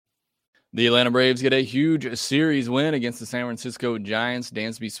The Atlanta Braves get a huge series win against the San Francisco Giants.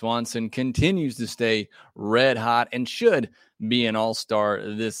 Dansby Swanson continues to stay red hot and should be an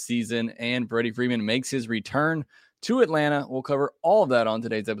all-star this season. And Freddie Freeman makes his return to Atlanta. We'll cover all of that on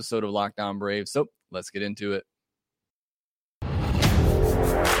today's episode of Locked On Braves. So let's get into it.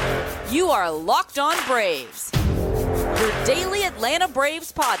 You are Locked On Braves, your daily Atlanta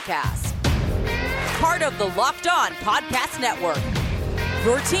Braves podcast. Part of the Locked On Podcast Network,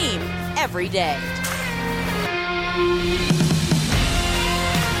 your team every day.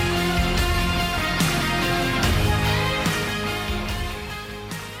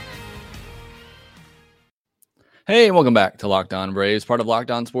 Hey, and welcome back to Locked On Braves, part of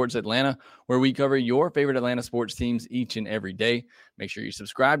Locked On Sports Atlanta, where we cover your favorite Atlanta sports teams each and every day. Make sure you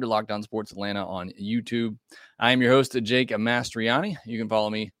subscribe to Locked On Sports Atlanta on YouTube. I am your host, Jake Mastriani. You can follow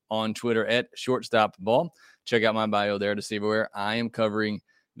me on Twitter at ShortstopBall. Check out my bio there to see where I am covering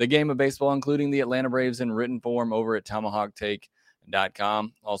the game of baseball, including the Atlanta Braves in written form over at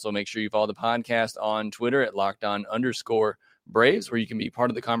TomahawkTake.com. Also, make sure you follow the podcast on Twitter at LockedOn_Braves, where you can be part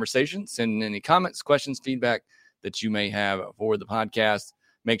of the conversation. Send in any comments, questions, feedback that you may have for the podcast.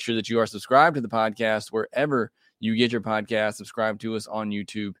 Make sure that you are subscribed to the podcast wherever you get your podcast. Subscribe to us on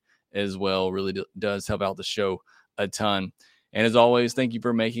YouTube as well. Really does help out the show a ton. And as always, thank you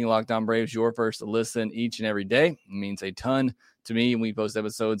for making Locked On Braves your first listen each and every day. It means a ton to me. We post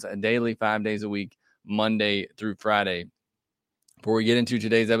episodes daily, 5 days a week, Monday through Friday. Before we get into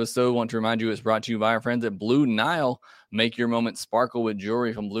today's episode, I want to remind you it's brought to you by our friends at Blue Nile. Make your moment sparkle with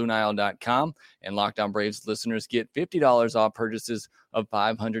jewelry from BlueNile.com. And Locked On Braves listeners get $50 off purchases of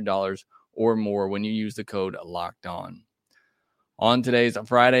 $500 or more when you use the code LOCKEDON. On today's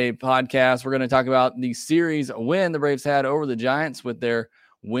Friday podcast, we're going to talk about the series win the Braves had over the Giants with their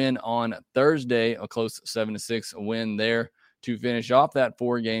win on Thursday, a close 7-6 win there to finish off that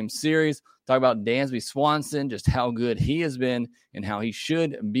 4-game series. Talk about Dansby Swanson, just how good he has been and how he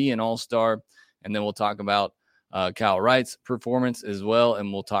should be an all-star. And then we'll talk about Kyle Wright's performance as well.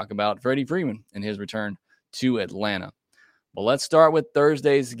 And we'll talk about Freddie Freeman and his return to Atlanta. But let's start with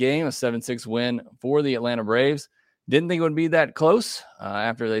Thursday's game, a 7-6 win for the Atlanta Braves. Didn't think it would be that close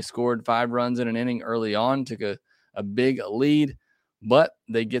after they scored 5 runs in an inning early on, took a big lead. But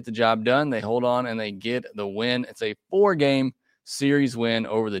they get the job done. They hold on and they get the win. It's a 4-game series win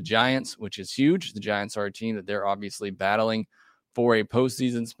over the Giants, which is huge. The Giants are a team that they're obviously battling for a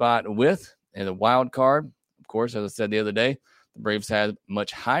postseason spot with in the wild card. Of course, as I said the other day, the Braves had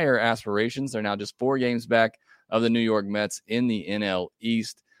much higher aspirations. They're now just 4 games back of the New York Mets in the NL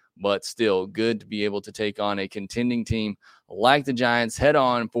East, but still good to be able to take on a contending team like the Giants head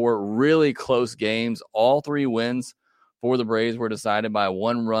on for really close games. All 3 wins for the Braves were decided by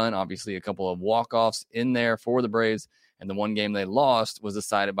 1 run. Obviously, a couple of walk-offs in there for the Braves. And the 1 game they lost was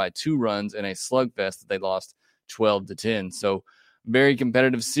decided by 2 runs in a slugfest that they lost 12-10. So very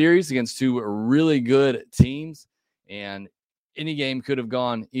competitive series against 2 really good teams. And any game could have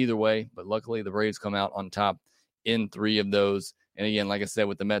gone either way. But luckily, the Braves come out on top in 3 of those. And again, like I said,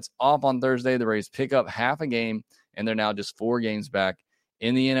 with the Mets off on Thursday, the Braves pick up half a game. And they're now just 4 games back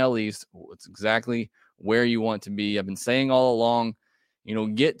in the NL East. It's exactly where you want to be. I've been saying all along,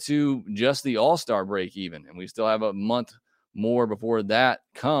 get to just the All-Star break even. And we still have a month more before that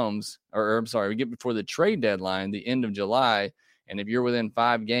comes, we get before the trade deadline, the end of July. And if you're within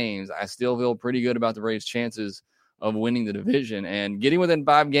 5 games, I still feel pretty good about the Braves' chances of winning the division. And getting within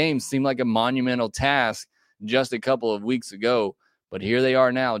 5 games seemed like a monumental task just a couple of weeks ago. But here they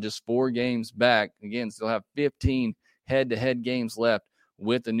are now, just 4 games back. Again, still have 15 head-to-head games left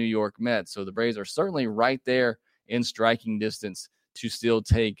with the New York Mets. So the Braves are certainly right there in striking distance to still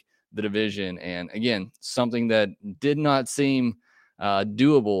take the division. And again, something that did not seem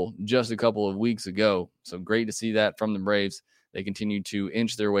doable just a couple of weeks ago. So great to see that from the Braves. They continue to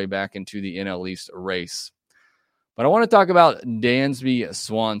inch their way back into the NL East race. But I want to talk about Dansby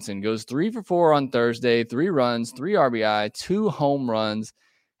Swanson. Goes 3 for 4 on Thursday, 3 runs, 3 RBI, 2 home runs.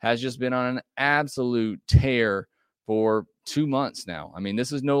 Has just been on an absolute tear for 2 months now. I mean,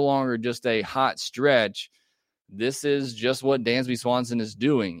 this is no longer just a hot stretch. This is just what Dansby Swanson is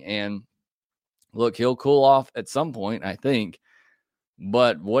doing. And look, he'll cool off at some point, I think.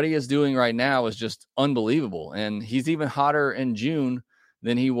 But what he is doing right now is just unbelievable. And he's even hotter in June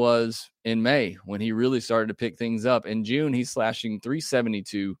than he was in May when he really started to pick things up. In June, he's slashing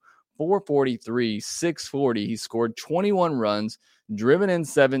 372, 443, 640. He scored 21 runs, driven in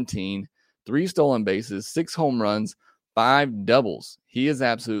 17, 3 stolen bases, 6 home runs, 5 doubles. He is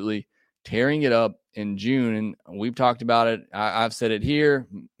absolutely tearing it up in June. And we've talked about it. I've said it here.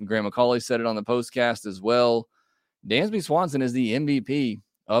 Graham McCauley said it on the postcast as well. Dansby Swanson is the MVP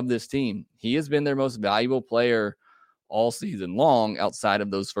of this team. He has been their most valuable player all season long outside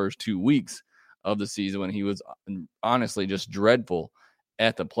of those first 2 weeks of the season when he was honestly just dreadful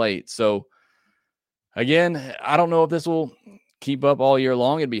at the plate. So again, I don't know if this will keep up all year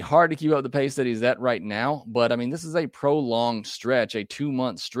long. It'd be hard to keep up the pace that he's at right now. But I mean, this is a prolonged stretch, a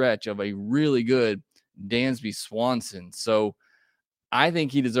 2-month stretch of a really good Dansby Swanson. So I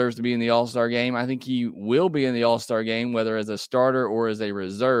think he deserves to be in the All-Star game. I think he will be in the All-Star game, whether as a starter or as a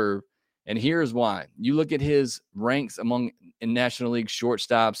reserve. And here's why. You look at his ranks among National League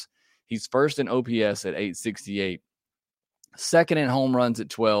shortstops. He's first in OPS at 868. Second in home runs at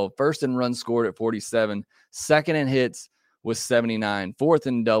 12. First in runs scored at 47. Second in hits with 79. Fourth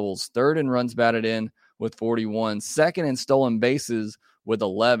in doubles. Third in runs batted in with 41. Second in stolen bases with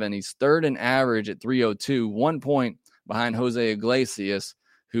 11. He's third in average at 302. 1 point behind Jose Iglesias,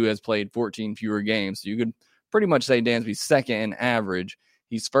 who has played 14 fewer games. So you could pretty much say Dansby's second in average.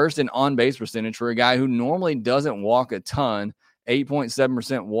 He's first in on-base percentage for a guy who normally doesn't walk a ton.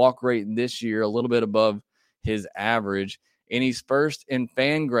 8.7% walk rate this year, a little bit above his average. And he's first in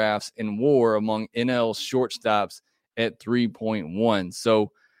FanGraphs in WAR among NL shortstops at 3.1.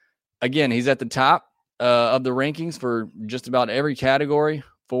 So, again, he's at the top of the rankings for just about every category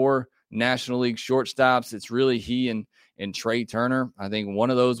for National League shortstops. It's really he and Trey Turner. I think one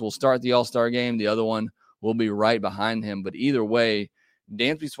of those will start the All-Star game. The other one will be right behind him. But either way,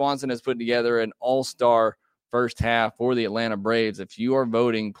 Dansby Swanson has put together an all-star first half for the Atlanta Braves. If you are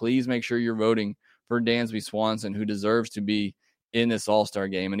voting, please make sure you're voting for Dansby Swanson, who deserves to be in this all-star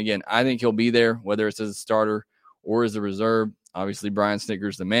game. And again, I think he'll be there, whether it's as a starter or as a reserve. Obviously, Brian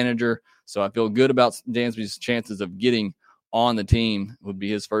Snitker's the manager, so I feel good about Dansby's chances of getting on the team. Would be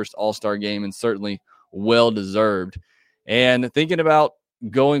his first all-star game, and certainly well-deserved. And thinking about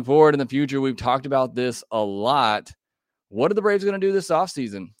going forward in the future, we've talked about this a lot. What are the Braves going to do this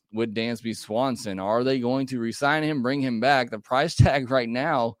offseason with Dansby Swanson? Are they going to re-sign him, bring him back? The price tag right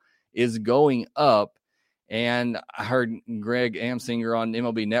now is going up. And I heard Greg Amsinger on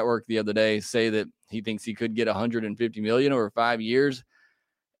MLB Network the other day say that he thinks he could get $150 million over 5 years.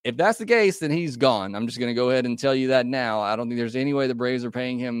 If that's the case, then he's gone. I'm just going to go ahead and tell you that now. I don't think there's any way the Braves are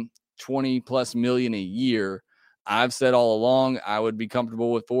paying him $20+ million a year. I've said all along I would be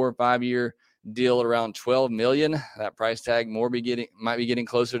comfortable with 4 or 5 year deal at around $12 million. That price tag might be getting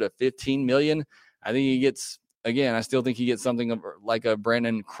closer to $15 million. I think he gets, again, I still think he gets something like a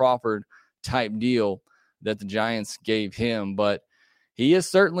Brandon Crawford type deal that the Giants gave him, but he is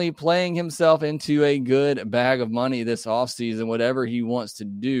certainly playing himself into a good bag of money this offseason, whatever he wants to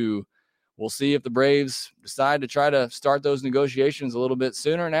do. We'll see if the Braves decide to try to start those negotiations a little bit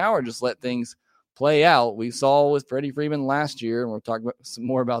sooner now or just let things play out. We saw with Freddie Freeman last year, and we'll talk some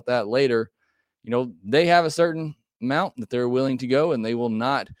more about that later. You know, they have a certain amount that they're willing to go, and they will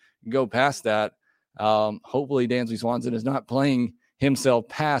not go past that. Hopefully Dansby Swanson is not playing himself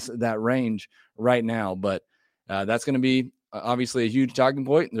past that range right now, but that's going to be obviously a huge talking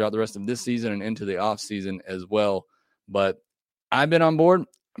point throughout the rest of this season and into the offseason as well. But I've been on board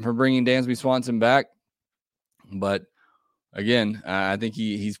for bringing Dansby Swanson back. But again, I think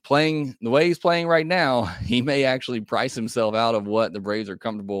he's playing the way he's playing right now. He may actually price himself out of what the Braves are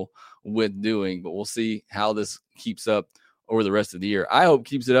comfortable with doing, but we'll see how this keeps up over the rest of the year. I hope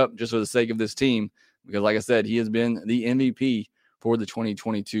keeps it up just for the sake of this team, because like I said, he has been the MVP for the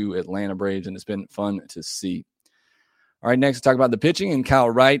 2022 Atlanta Braves, and it's been fun to see. All right, next, talk about the pitching and Kyle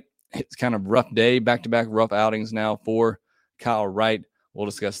Wright. It's kind of rough day, back-to-back rough outings now for Kyle Wright. We'll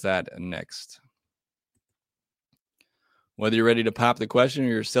discuss that next. Whether you're ready to pop the question or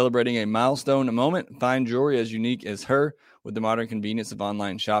you're celebrating a milestone moment, find jewelry as unique as her with the modern convenience of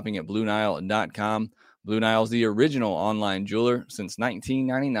online shopping at BlueNile.com. Blue Nile is the original online jeweler. Since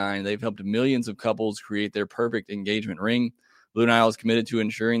 1999, they've helped millions of couples create their perfect engagement ring. Blue Nile is committed to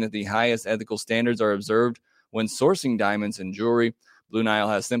ensuring that the highest ethical standards are observed when sourcing diamonds and jewelry. Blue Nile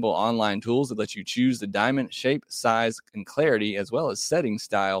has simple online tools that let you choose the diamond shape, size, and clarity, as well as setting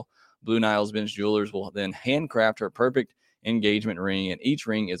style. Blue Nile's bench jewelers will then handcraft her perfect engagement ring, and each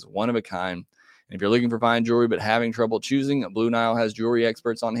ring is one of a kind. And if you're looking for fine jewelry but having trouble choosing, Blue Nile has jewelry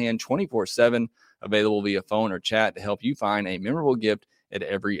experts on hand 24/7, available via phone or chat to help you find a memorable gift at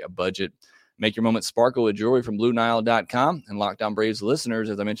every budget. Make your moment sparkle with jewelry from BlueNile.com. And Locked On Braves listeners,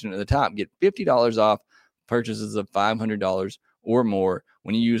 as I mentioned at the top, get $50 off purchases of $500 or more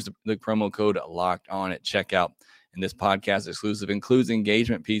when you use the promo code Locked On at checkout. And this podcast exclusive includes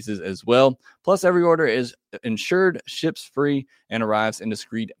engagement pieces as well. Plus, every order is insured, ships free, and arrives in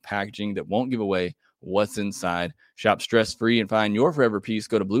discreet packaging that won't give away what's inside. Shop stress-free and find your forever piece.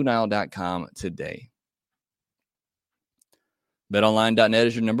 Go to BlueNile.com today. BetOnline.net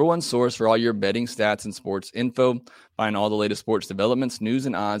is your number one source for all your betting stats and sports info. Find all the latest sports developments, news,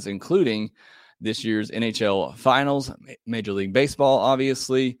 and odds, including this year's NHL Finals, Major League Baseball,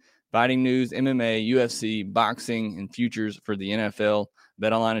 obviously, fighting news, MMA, UFC, boxing, and futures for the NFL.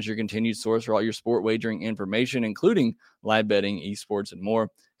 BetOnline is your continued source for all your sport wagering information, including live betting, esports, and more.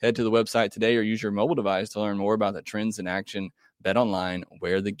 Head to the website today or use your mobile device to learn more about the trends in action. BetOnline,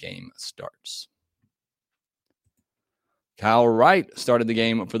 where the game starts. Kyle Wright started the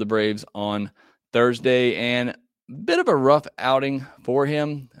game for the Braves on Thursday, and a bit of a rough outing for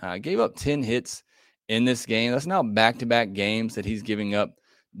him. Gave up 10 hits in this game. That's now back-to-back games that he's giving up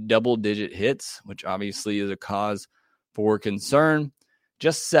double-digit hits, which obviously is a cause for concern.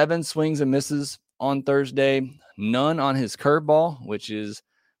 Just 7 swings and misses on Thursday. None on his curveball, which is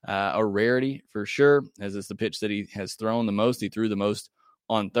a rarity for sure, as it's the pitch that he has thrown the most. He threw the most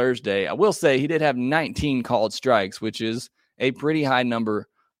on Thursday. I will say he did have 19 called strikes, which is a pretty high number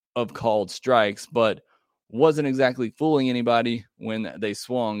of called strikes, but wasn't exactly fooling anybody when they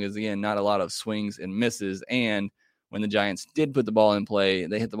swung, as again, not a lot of swings and misses. And when the Giants did put the ball in play,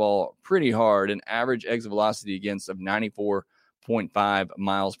 they hit the ball pretty hard, an average exit velocity against of 94.5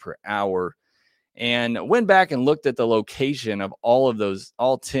 miles per hour. And went back and looked at the location of all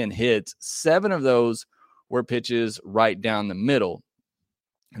 10 hits. 7 of those were pitches right down the middle.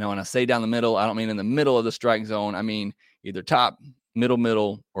 Now, when I say down the middle, I don't mean in the middle of the strike zone. I mean either top,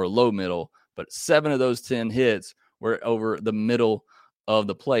 middle, or low middle. But 7 of those 10 hits were over the middle of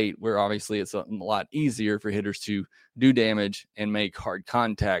the plate, where obviously it's a lot easier for hitters to do damage and make hard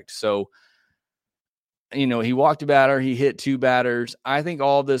contact. So, he walked a batter, he hit 2 batters. I think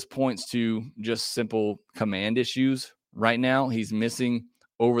all of this points to just simple command issues right now. He's missing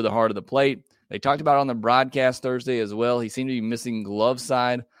over the heart of the plate. They talked about it on the broadcast Thursday as well. He seemed to be missing glove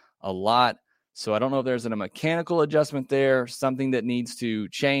side a lot. So I don't know if there's a mechanical adjustment there, something that needs to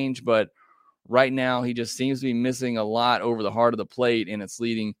change. But right now, he just seems to be missing a lot over the heart of the plate, and it's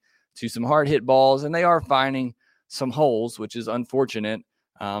leading to some hard hit balls. And they are finding some holes, which is unfortunate.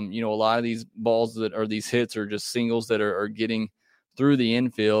 A lot of these balls these hits are just singles that are getting through the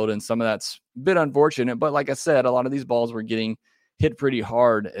infield, and some of that's a bit unfortunate. But like I said, a lot of these balls were getting hit pretty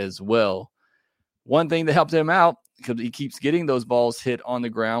hard as well. One thing that helped him out, because he keeps getting those balls hit on the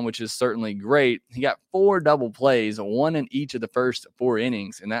ground, which is certainly great. He got 4 double plays, 1 in each of the first 4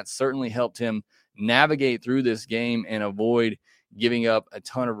 innings, and that certainly helped him navigate through this game and avoid giving up a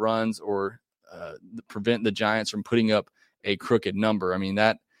ton of runs or prevent the Giants from putting up a crooked number. I mean,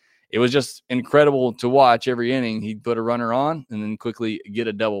 it was just incredible to watch. Every inning he'd put a runner on and then quickly get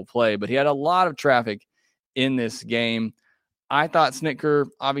a double play. But he had a lot of traffic in this game. I thought Snitker,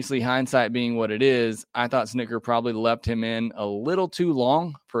 obviously hindsight being what it is, I thought Snitker probably left him in a little too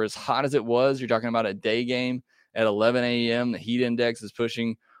long for as hot as it was. You're talking about a day game at 11 a.m. The heat index is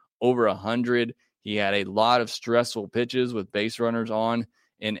pushing over 100. He had a lot of stressful pitches with base runners on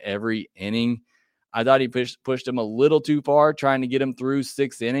in every inning. I thought he pushed him a little too far, trying to get him through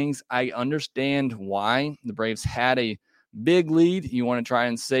 6 innings. I understand why. The Braves had a big lead. You want to try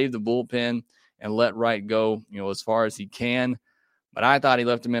and save the bullpen and let Wright go, as far as he can. But I thought he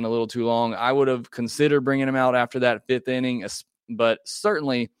left him in a little too long. I would have considered bringing him out after that 5th inning, but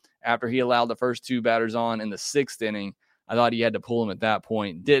certainly after he allowed the first 2 batters on in the 6th inning, I thought he had to pull him at that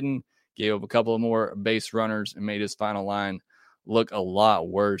point. Didn't. Gave up a couple of more base runners and made his final line look a lot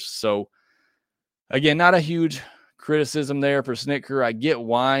worse. So, again, not a huge criticism there for Snitker. I get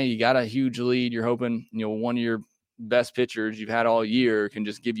why. You got a huge lead. You're hoping, one of your best pitchers you've had all year can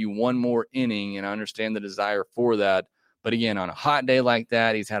just give you one more inning, and I understand the desire for that. But again, on a hot day like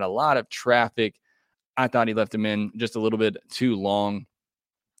that, he's had a lot of traffic. I thought he left him in just a little bit too long.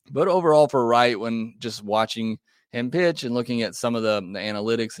 But overall for Wright, when just watching him pitch and looking at some of the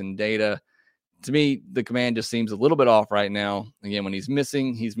analytics and data, to me, the command just seems a little bit off right now. Again, when he's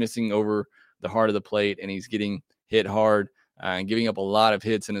missing over the heart of the plate, and he's getting hit hard and giving up a lot of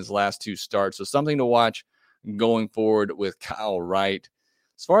hits in his last 2 starts. So something to watch going forward with Kyle Wright.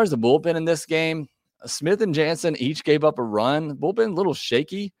 As far as the bullpen in this game, Smith and Jansen each gave up a run. Bullpen a little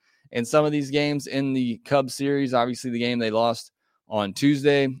shaky in some of these games in the Cubs series. Obviously, the game they lost on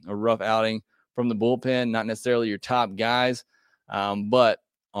Tuesday, a rough outing from the bullpen, not necessarily your top guys. But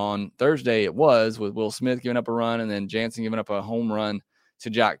on Thursday it was, with Will Smith giving up a run and then Jansen giving up a home run to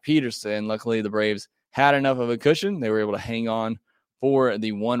Jock Peterson. Luckily, the Braves had enough of a cushion. They were able to hang on for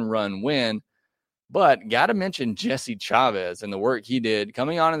the 1-run win. But got to mention Jesse Chavez and the work he did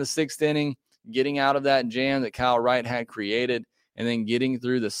coming on in the 6th inning, getting out of that jam that Kyle Wright had created, and then getting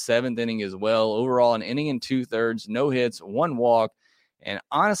through the 7th inning as well. Overall, an inning and 2/3, no hits, 1 walk. And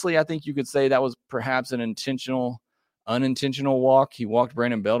honestly, I think you could say that was perhaps an intentional unintentional walk. He walked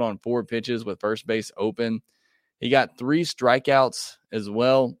Brandon Belt on 4 pitches with first base open. He got 3 strikeouts as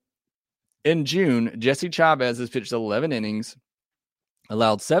well. In June, Jesse Chavez has pitched 11 innings,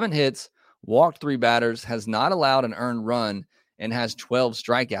 allowed 7 hits, walked 3 batters, has not allowed an earned run, and has 12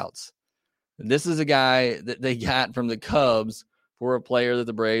 strikeouts. This is a guy that they got from the Cubs for a player that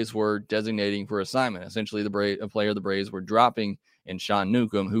the Braves were designating for assignment. Essentially, a player the Braves were dropping in Sean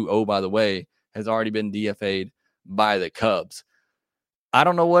Newcomb, who, oh, by the way, has already been DFA'd by the Cubs. I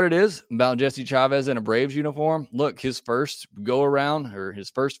don't know what it is about Jesse Chavez in a Braves uniform. Look, his first go-around, or his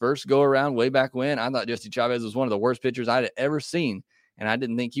first go-around way back when, I thought Jesse Chavez was one of the worst pitchers I'd ever seen, and I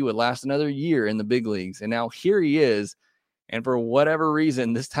didn't think he would last another year in the big leagues. And now here he is, and for whatever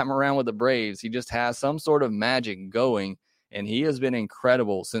reason, this time around with the Braves, he just has some sort of magic going, and he has been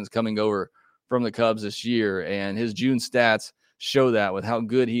incredible since coming over from the Cubs this year, and his June stats show that with how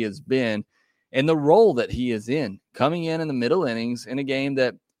good he has been and the role that he is in, coming in the middle innings in a game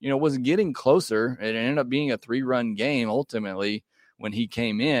that, was getting closer. It ended up being a 3-run game ultimately when he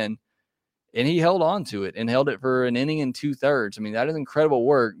came in, and he held on to it and held it for an inning and 2/3. I mean, that is incredible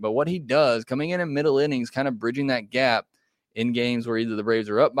work, but what he does coming in middle innings, kind of bridging that gap in games where either the Braves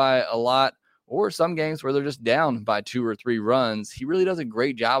are up by a lot or some games where they're just down by 2 or 3 runs, he really does a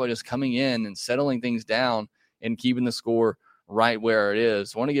great job of just coming in and settling things down and keeping the score right where it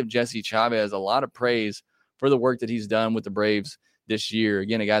is. So I want to give Jesse Chavez a lot of praise for the work that he's done with the Braves this year.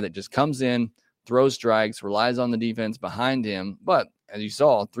 Again, a guy that just comes in, throws strikes, relies on the defense behind him. But as you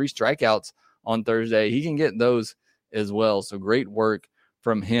saw, 3 strikeouts on Thursday. He can get those as well. So great work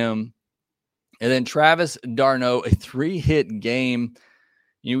from him. And then Travis d'Arnaud, a 3-hit game.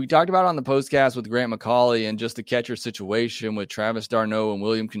 We talked about it on the postcast with Grant McCauley and just the catcher situation with Travis d'Arnaud and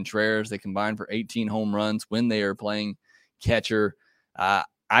William Contreras. They combined for 18 home runs when they are playing catcher.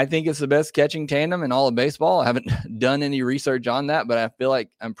 I think it's the best catching tandem in all of baseball. I haven't done any research on that, but I feel like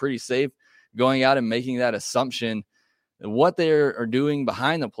I'm pretty safe going out and making that assumption. What they are doing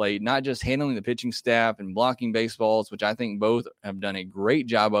behind the plate, not just handling the pitching staff and blocking baseballs, which I think both have done a great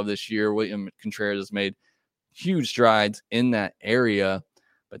job of this year. William Contreras has made huge strides in that area,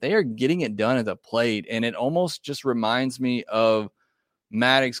 but they are getting it done at the plate. And it almost just reminds me of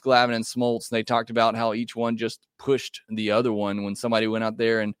Maddox, Glavine, and Smoltz. They talked about how each one just pushed the other one when somebody went out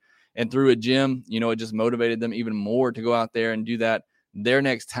there and threw a gem. It just motivated them even more to go out there and do that their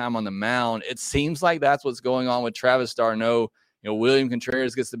next time on the mound. It seems like that's what's going on with Travis d'Arnaud. William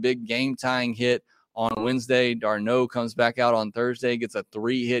Contreras gets the big game-tying hit on Wednesday. d'Arnaud comes back out on Thursday, gets a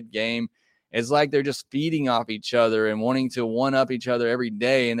 3-hit game. It's like they're just feeding off each other and wanting to one-up each other every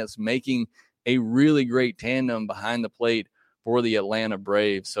day, and it's making a really great tandem behind the plate for the Atlanta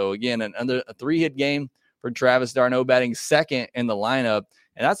Braves. So, again, a 3-hit game for Travis d'Arnaud, batting second in the lineup.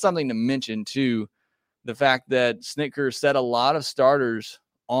 And that's something to mention, too. The fact that Snitker set a lot of starters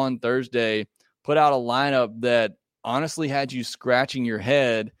on Thursday, put out a lineup that honestly had you scratching your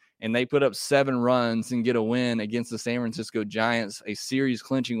head, and they put up 7 runs and get a win against the San Francisco Giants, a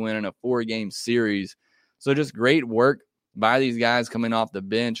series-clinching win in a 4-game series. So just great work by these guys coming off the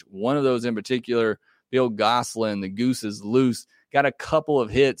bench. One of those in particular, Bill Goslin, the Goose is loose, got a couple of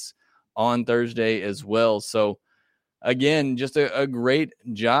hits on Thursday as well. So, again, just a great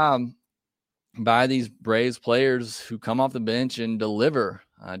job by these Braves players who come off the bench and deliver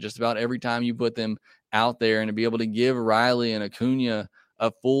just about every time you put them out there, and to be able to give Riley and Acuna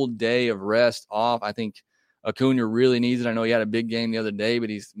a full day of rest off. I think Acuna really needs it. I know he had a big game the other day, but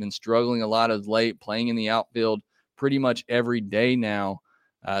he's been struggling a lot of late, playing in the outfield pretty much every day now.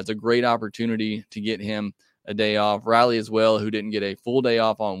 It's a great opportunity to get him a day off. Riley as well, who didn't get a full day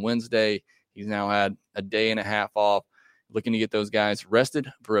off on Wednesday. He's now had a day and a half off. Looking to get those guys rested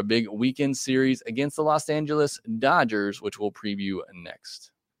for a big weekend series against the Los Angeles Dodgers, which we'll preview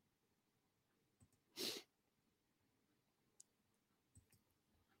next.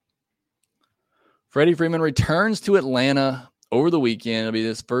 Freddie Freeman returns to Atlanta over the weekend. It'll be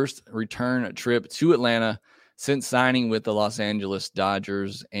his first return trip to Atlanta since signing with the Los Angeles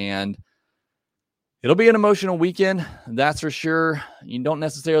Dodgers, and it'll be an emotional weekend, that's for sure. You don't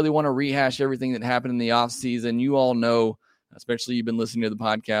necessarily want to rehash everything that happened in the offseason. You all know, especially you've been listening to the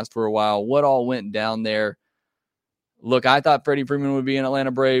podcast for a while, what all went down there. Look, I thought Freddie Freeman would be an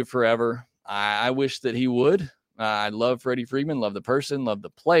Atlanta Brave forever. I wish that he would. I love Freddie Freeman, love the person, love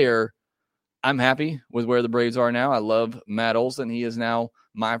the player. I'm happy with where the Braves are now. I love Matt Olson. He is now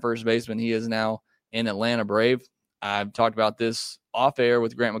my first baseman. He is now an Atlanta Brave. I've talked about this off air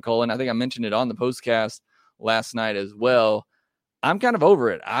with Grant McCullen. I think I mentioned it on the postcast last night as well. I'm kind of over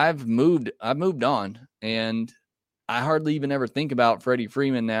it. I've moved on, and I hardly even ever think about Freddie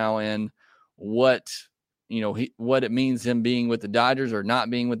Freeman now and what what it means him being with the Dodgers or not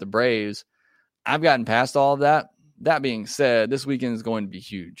being with the Braves. I've gotten past all of that. That being said, this weekend is going to be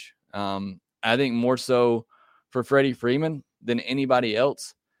huge. I think more so for Freddie Freeman than anybody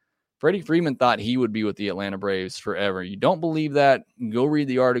else. Freddie Freeman thought he would be with the Atlanta Braves forever. You don't believe that? Go read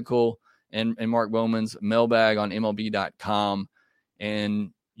the article in Mark Bowman's mailbag on MLB.com,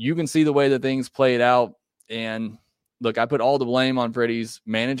 and you can see the way that things played out. And look, I put all the blame on Freddie's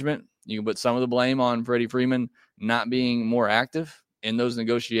management. You can put some of the blame on Freddie Freeman not being more active in those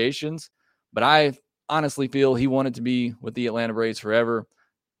negotiations. But I honestly feel he wanted to be with the Atlanta Braves forever.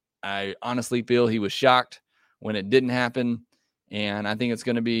 I honestly feel he was shocked when it didn't happen. And I think it's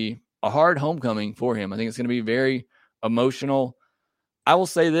going to be a hard homecoming for him. I think it's going to be very emotional. I will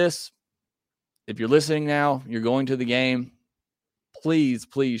say this. If you're listening now, you're going to the game, please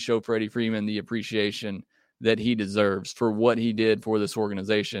show Freddie Freeman the appreciation that he deserves for what he did for this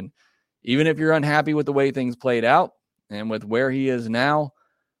organization. Even if you're unhappy with the way things played out and with where he is now,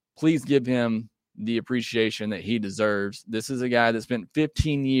 please give him the appreciation that he deserves. This is a guy that spent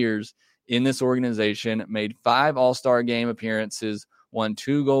 15 years in this organization, made 5 All-Star game appearances, won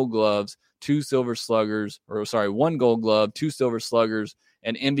 2 Gold Gloves, 2 Silver Sluggers, 1 Gold Glove, 2 Silver Sluggers,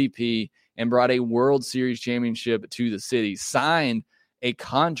 an MVP, and brought a World Series championship to the city, signed a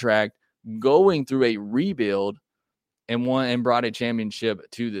contract going through a rebuild, and brought a championship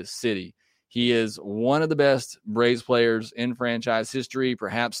to the city. He is one of the best Braves players in franchise history,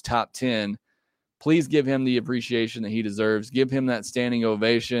 perhaps top 10. Please give him the appreciation that he deserves. Give him that standing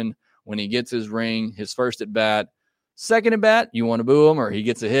ovation when he gets his ring, his first at bat. Second at bat, you want to boo him, or he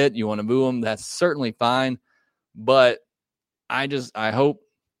gets a hit, you want to boo him. That's certainly fine. But I hope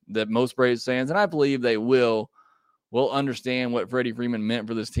that most Braves fans, and I believe they will understand what Freddie Freeman meant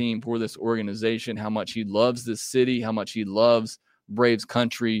for this team, for this organization, how much he loves this city, how much he loves Braves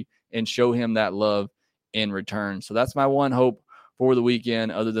country, and show him that love in return. So that's my one hope for the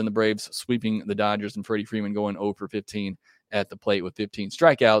weekend, other than the Braves sweeping the Dodgers and Freddie Freeman going 0 for 15 at the plate with 15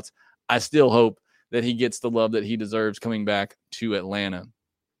 strikeouts. I still hope that he gets the love that he deserves coming back to Atlanta.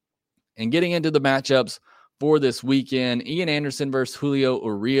 And getting into the matchups for this weekend, Ian Anderson versus Julio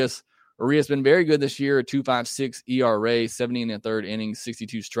Urias. Urias been very good this year, a 2.56 ERA, 70 1/3 innings,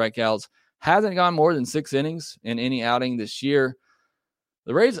 62 strikeouts. Hasn't gone more than 6 innings in any outing this year.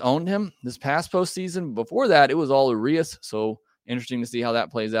 The Rays owned him this past postseason. Before that, it was all Urias, so interesting to see how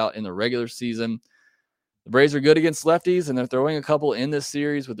that plays out in the regular season. The Braves are good against lefties, and they're throwing a couple in this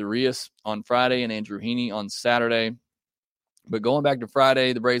series with Urias on Friday and Andrew Heaney on Saturday. But going back to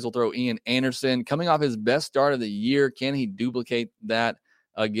Friday, the Braves will throw Ian Anderson. Coming off his best start of the year, can he duplicate that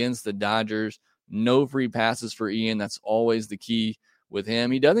against the Dodgers? No free passes for Ian. That's always the key with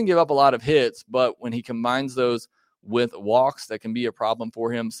him. He doesn't give up a lot of hits, but when he combines those with walks, that can be a problem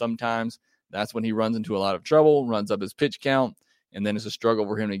for him sometimes. That's when he runs into a lot of trouble, runs up his pitch count, and then it's a struggle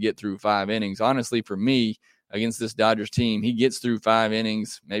for him to get through 5 innings. Honestly, for me, against this Dodgers team, he gets through 5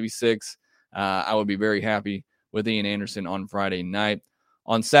 innings, maybe 6. I would be very happy with Ian Anderson on Friday night.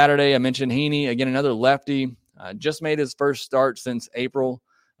 On Saturday, I mentioned Heaney, again, another lefty. Just made his first start since April,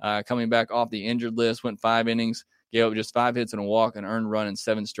 coming back off the injured list, went 5 innings, gave up just 5 hits and a walk, an earned run, and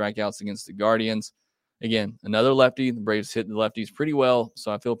 7 strikeouts against the Guardians. Again, another lefty. The Braves hit the lefties pretty well,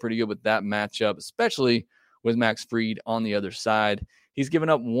 so I feel pretty good with that matchup, especially with Max Fried on the other side. He's given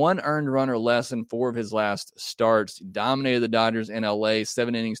up 1 earned run or less in 4 of his last starts. He dominated the Dodgers in LA,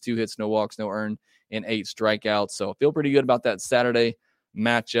 7 innings, 2 hits, no walks, no earned, and 8 strikeouts. So I feel pretty good about that Saturday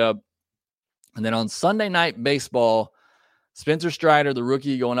matchup. And then on Sunday Night Baseball, Spencer Strider, the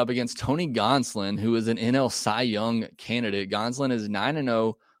rookie, going up against Tony Gonsolin, who is an NL Cy Young candidate. Gonsolin is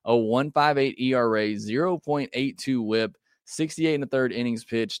 9-0, a 1.58 ERA, 0.82 whip, 68 1/3 innings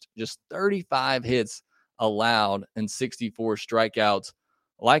pitched, just 35 hits allowed, and 64 strikeouts.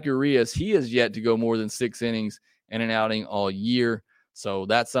 Like Urias, he has yet to go more than 6 innings in an outing all year. So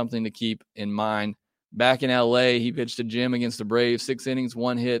that's something to keep in mind. Back in LA, he pitched a gem against the Braves, 6 innings,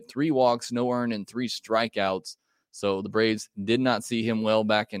 1 hit, 3 walks, no earned, and 3 strikeouts. So the Braves did not see him well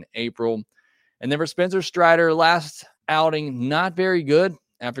back in April. And then for Spencer Strider, last outing, not very good.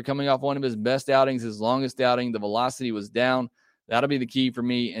 After coming off one of his best outings, his longest outing, the velocity was down. That'll be the key for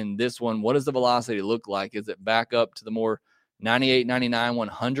me in this one. What does the velocity look like? Is it back up to the more 98, 99,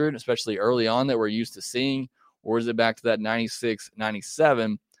 100, especially early on that we're used to seeing? Or is it back to that 96,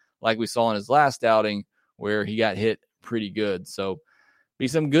 97 like we saw in his last outing where he got hit pretty good? So be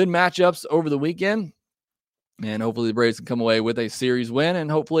some good matchups over the weekend. And hopefully the Braves can come away with a series win.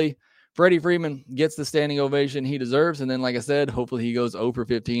 And hopefully Freddie Freeman gets the standing ovation he deserves. And then, like I said, hopefully he goes 0 for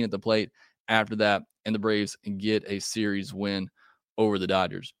 15 at the plate after that, and the Braves get a series win over the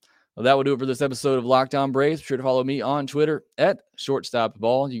Dodgers. Well, that will do it for this episode of Locked On Braves. Be sure to follow me on Twitter at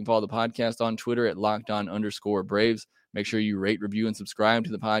ShortstopBall. You can follow the podcast on Twitter at LockedOn_Braves. Make sure you rate, review, and subscribe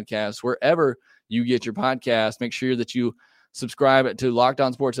to the podcast wherever you get your podcast. Make sure that you subscribe to Locked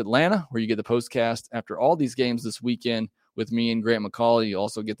On Sports Atlanta, where you get the postcast after all these games this weekend with me and Grant McCauley. You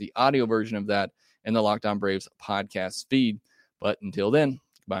also get the audio version of that in the Locked On Braves podcast feed. But until then,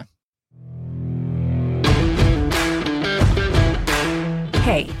 goodbye.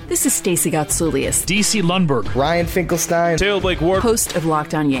 Hey, this is Stacey Gotsoulias, DC Lundberg, Ryan Finkelstein, Taylor Blake Ward, host of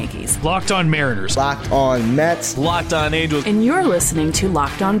Locked On Yankees, Locked On Mariners, Locked On Mets, Locked On Angels, and you're listening to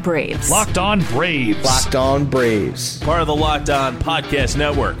Locked On Braves. Locked On Braves, Locked On Braves, part of the Locked On Podcast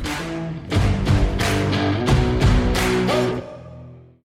Network,